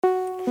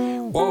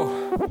Whoa,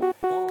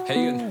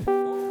 Hagen,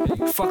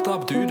 fucked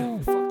up, dude.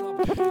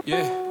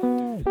 Yeah,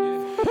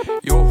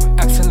 yo,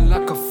 acting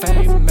like a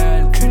fame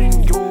man,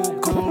 treating your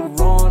girl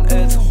wrong,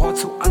 it's hard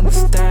to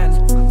understand.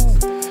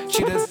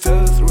 She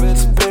deserves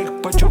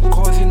respect, but you're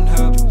causing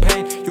her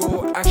pain.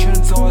 Your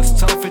actions are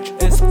selfish,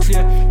 it's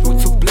clear you're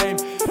to blame.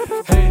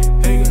 Hey,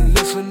 Hagen,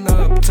 listen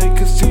up, take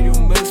a seat, you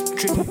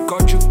mistreating,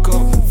 got your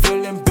girl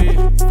feeling big.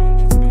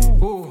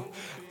 Ooh,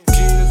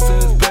 Jesus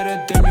is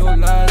better than your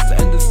lies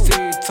and the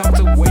sea. Time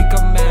to wait.